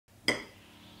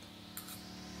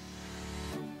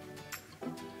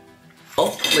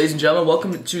Well, ladies and gentlemen,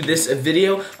 welcome to this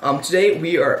video. Today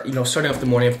we are, starting off the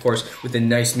morning, of course, with a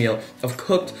nice meal of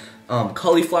cooked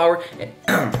cauliflower and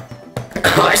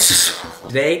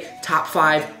today, top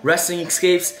 5 wrestling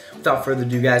escapes. Without further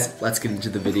ado, guys, let's get into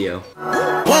the video.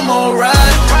 One more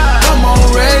ride, one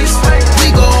more race. We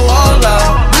go all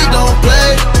out, we don't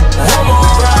play. One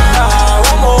more ride,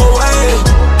 one more way.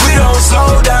 We don't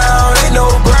slow down, ain't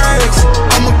no breaks.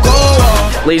 I'ma go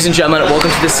on. Ladies and gentlemen, welcome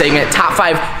to this segment, top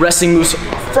 5 wrestling moves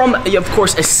from, of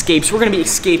course, escapes. We're gonna be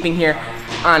escaping here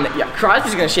on,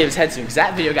 Crosby's gonna shave his head soon because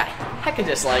that video got heckin'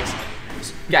 dislikes.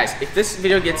 Guys, if this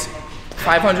video gets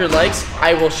 500 likes,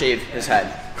 I will shave his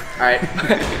head. All right.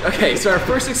 Okay, so our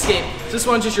first escape, this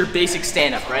one's just your basic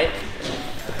stand-up, right?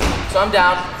 So I'm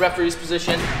down, referee's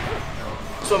position.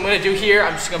 So what I'm gonna do here,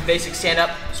 I'm just gonna basic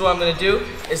stand-up. So what I'm gonna do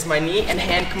is my knee and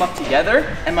hand come up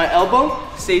together, and my elbow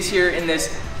stays here in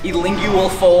this iguanal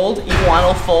fold,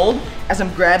 as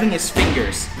I'm grabbing his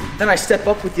fingers. Then I step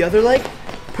up with the other leg,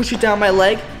 push it down my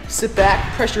leg, sit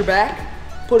back, pressure back,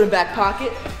 put it in back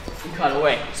pocket, and cut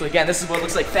away. So again, this is what it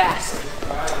looks like fast.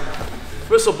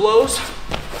 Whistle blows.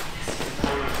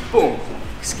 Boom.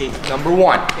 Escape number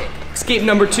 1. Escape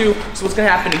number 2. So what's gonna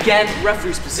happen again?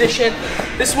 Referee's position.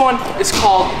 This one is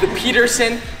called the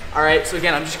Peterson. All right. So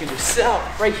again, I'm just gonna sit out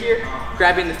right here,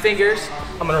 grabbing the fingers.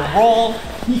 I'm gonna roll.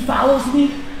 He follows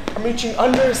me. I'm reaching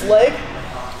under his leg,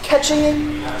 catching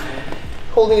him,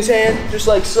 holding his hand just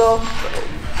like so.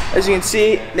 As you can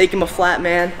see, make him a flat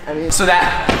man. So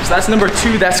that's number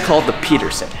 2. That's called the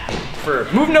Peterson. For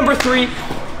move number 3.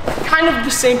 Kind of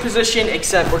the same position,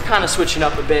 except we're kind of switching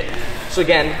up a bit. So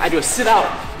again, I do a sit out,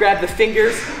 grab the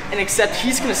fingers, and except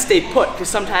he's gonna stay put, because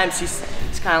sometimes he's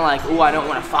kind of like, oh, I don't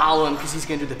want to follow him because he's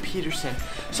gonna do the Peterson.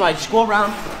 So I just go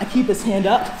around, I keep his hand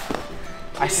up,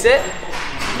 I sit,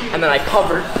 and then I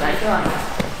cover, and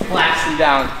I blast him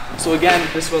down. So again,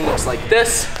 this one looks like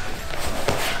this.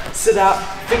 Sit out,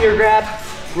 finger grab,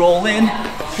 roll in,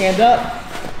 hand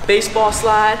up, baseball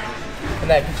slide, and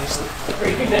that can just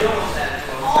break it down.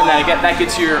 And then again, that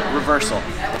gets your reversal.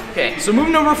 Okay, so move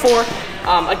number 4,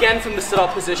 again from the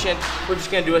sit-out position, we're just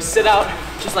gonna do a sit-out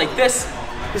just like this.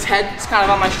 His head is kind of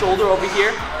on my shoulder over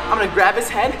here. I'm gonna grab his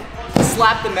head,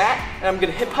 slap the mat, and I'm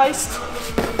gonna hip heist.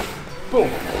 Boom.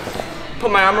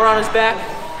 Put my arm around his back,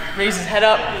 raise his head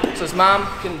up so his mom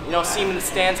can, see him in the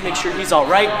stands, make sure he's all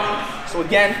right. So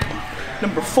again,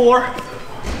 number 4.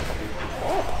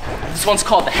 This one's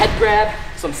called the head grab.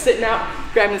 So I'm sitting out,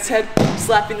 grabbing his head,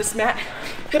 slapping this mat,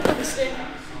 hip of the stand,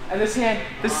 and this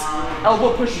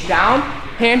elbow pushes down,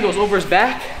 hand goes over his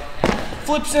back,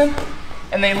 flips him,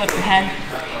 and then you lift the head,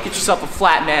 get yourself a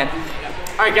flat man.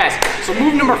 All right, guys, so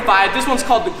move number 5, this one's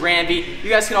called the Granby. You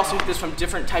guys can also do this from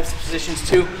different types of positions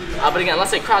too. But again,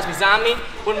 let's say Crosby's on me,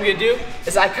 what I'm gonna do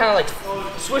is I kind of like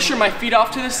swisher my feet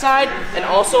off to the side, and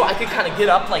also I could kind of get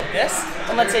up like this,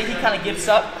 and let's say he kind of gets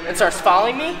up and starts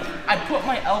following me, I put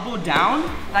my elbow down,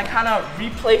 and I kind of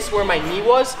replace where my knee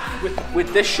was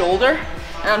with this shoulder,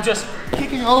 and I'm just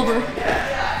kicking over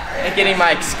and getting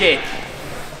my escape.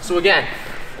 So again,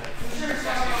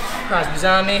 Crosby's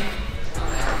on me,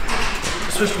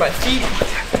 switch my feet,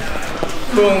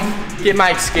 boom, get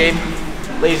my escape.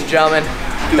 Ladies and gentlemen,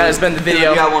 that has been the video.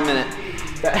 You got 1 minute.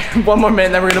 1 more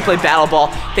minute, then we're gonna play battle ball.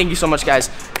 Thank you so much, guys,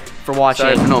 for watching.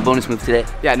 Sorry for no bonus move today.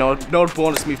 Yeah, no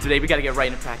bonus move today. We gotta get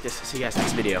right into practice. See you guys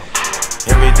next video.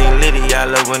 Everything litty, I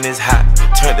love when it's hot.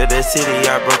 Turned to the city,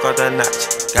 I broke off the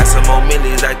notch. Got some more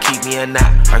millies, I keep me a knot.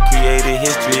 I created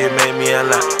history, it made me a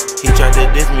lot. He tried to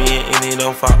diss me and it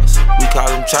don't false. We call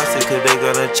them chopsticks cause they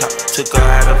gonna chop. Took her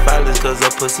out of filers cause her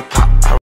pussy pop.